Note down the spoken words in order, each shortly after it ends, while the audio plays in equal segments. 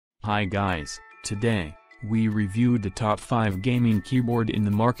Hi guys, today, we reviewed the top 5 gaming keyboard in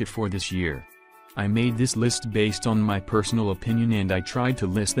the market for this year. I made this list based on my personal opinion and I tried to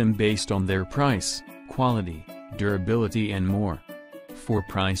list them based on their price, quality, durability and more. For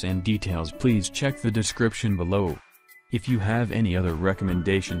price and details please check the description below. If you have any other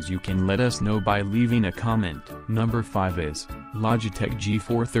recommendations you can let us know by leaving a comment. Number 5 is Logitech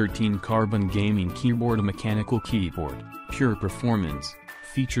G413 Carbon Gaming Keyboard. Mechanical keyboard, pure performance.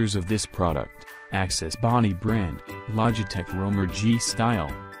 Features of this product: Access body brand, Logitech Roamer G style,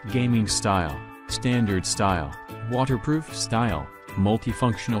 gaming style, standard style, waterproof style,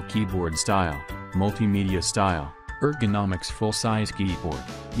 multifunctional keyboard style, multimedia style, ergonomics full-size keyboard.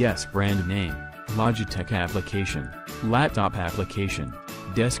 Yes, brand name, Logitech application, laptop application,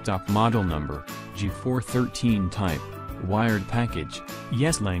 desktop model number, G413 type, wired package,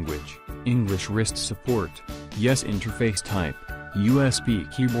 yes language, English wrist support, yes interface type,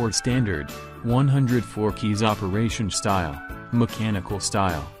 USB keyboard standard, 104 keys operation style, mechanical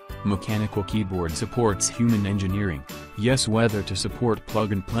style, mechanical keyboard supports human engineering, yes weather to support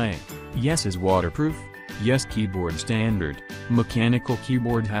plug and play, yes is waterproof, yes keyboard standard, mechanical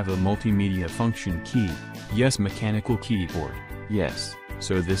keyboard have a multimedia function key, yes mechanical keyboard, yes,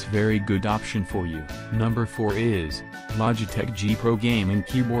 so this very good option for you. Number 4 is Logitech G Pro Gaming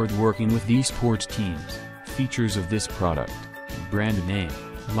Keyboard. Working with esports teams. Features of this product: brand name,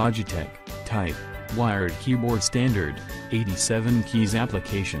 Logitech, type, wired keyboard standard, 87 keys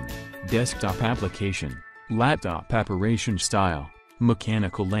application, desktop application, laptop operation style,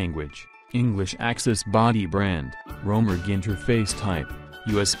 mechanical language, English access body brand, Roamer G interface type,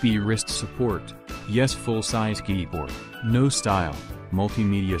 USB wrist support, yes full-size keyboard, no style,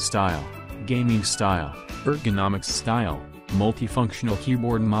 multimedia style, gaming style, ergonomics style, multifunctional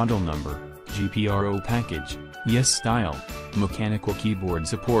keyboard model number, GPRO package, yes style, mechanical keyboard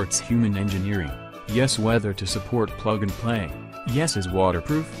supports human engineering, yes weather to support plug and play, yes is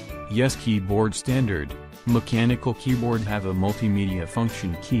waterproof, yes keyboard standard, mechanical keyboard have a multimedia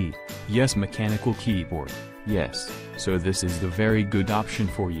function key, yes mechanical keyboard, yes, so this is the very good option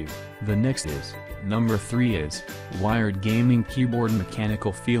for you. The next is, number 3 is, wired gaming keyboard.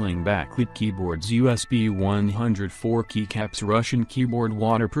 Mechanical feeling backlit keyboards. USB 104 keycaps. Russian keyboard.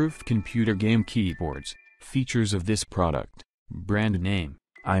 Waterproof computer game keyboards. Features of this product: brand name,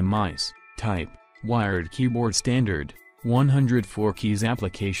 iMice, type, wired keyboard standard, 104 keys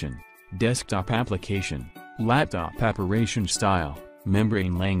application, desktop application, laptop operation style,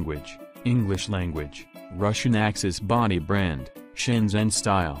 membrane language, English language, Russian access body brand, Shenzhen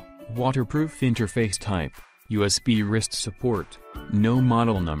style, waterproof interface type, USB wrist support, no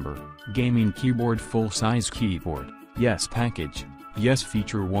model number, gaming keyboard. Full-size keyboard, yes package, yes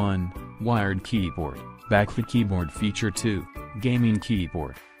feature 1, wired keyboard, backlit keyboard. Feature 2, gaming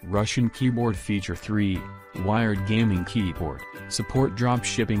keyboard, Russian keyboard. Feature 3, wired gaming keyboard, support drop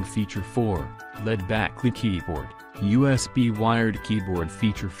shipping. Feature 4, LED backlit keyboard, USB wired keyboard.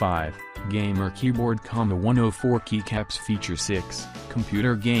 Feature 5, gamer keyboard, 104 keycaps. Feature 6,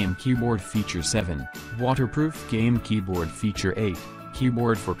 computer game keyboard. Feature 7, waterproof game keyboard. Feature 8,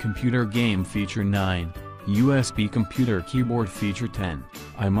 keyboard for computer game. Feature 9, USB computer keyboard. Feature 10,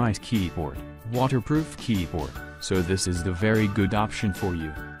 iMice keyboard, waterproof keyboard, so this is the very good option for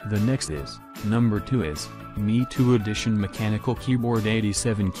you. The next is, number 2 is, Me Too Edition Mechanical Keyboard.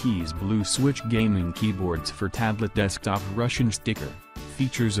 87 keys blue switch gaming keyboards for tablet desktop. Russian sticker.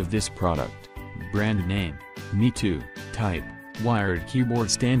 Features of this product: brand name, Me Too, type, wired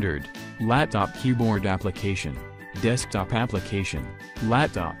keyboard standard, laptop keyboard application, desktop application,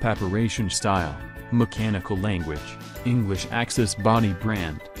 laptop operation style, mechanical language, English access body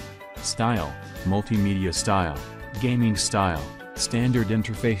brand, style, multimedia style, gaming style, standard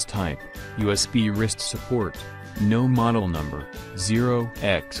interface type, USB wrist support, no model number,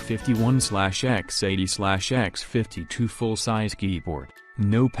 0x51/x80/x52 full-size keyboard,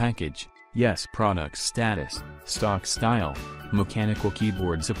 no package, yes product status, stock style, mechanical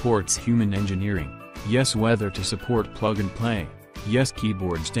keyboard supports human engineering, yes weather to support plug and play, yes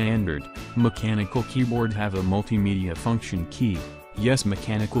keyboard standard, mechanical keyboard have a multimedia function key, yes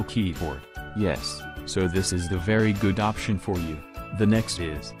mechanical keyboard, yes, so this is the very good option for you. The next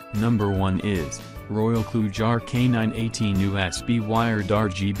is, number 1 is, Royal QIWI RK918 USB wired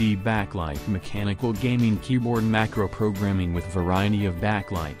RGB backlight mechanical gaming keyboard. Macro programming with variety of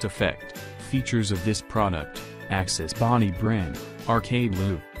backlight effect. Features of this product: access body brand, arcade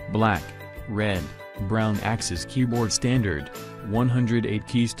blue, black, red, brown access keyboard standard, 108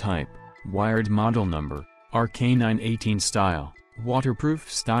 keys type, wired model number, RK918 style,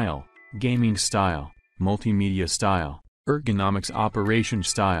 waterproof style, gaming style, multimedia style, ergonomics operation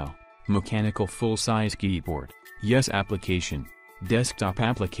style, Mechanical full-size keyboard, yes application. Desktop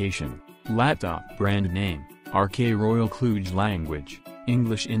application, laptop brand name, RK Royal KLUDGE language,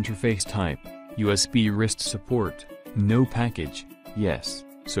 English interface type, USB wrist support, no package, yes,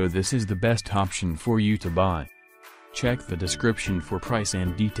 so this is the best option for you to buy. Check the description for price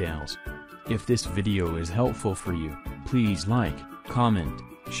and details. If this video is helpful for you, please like, comment,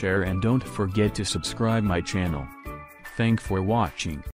 share and don't forget to subscribe my channel. Thanks for watching.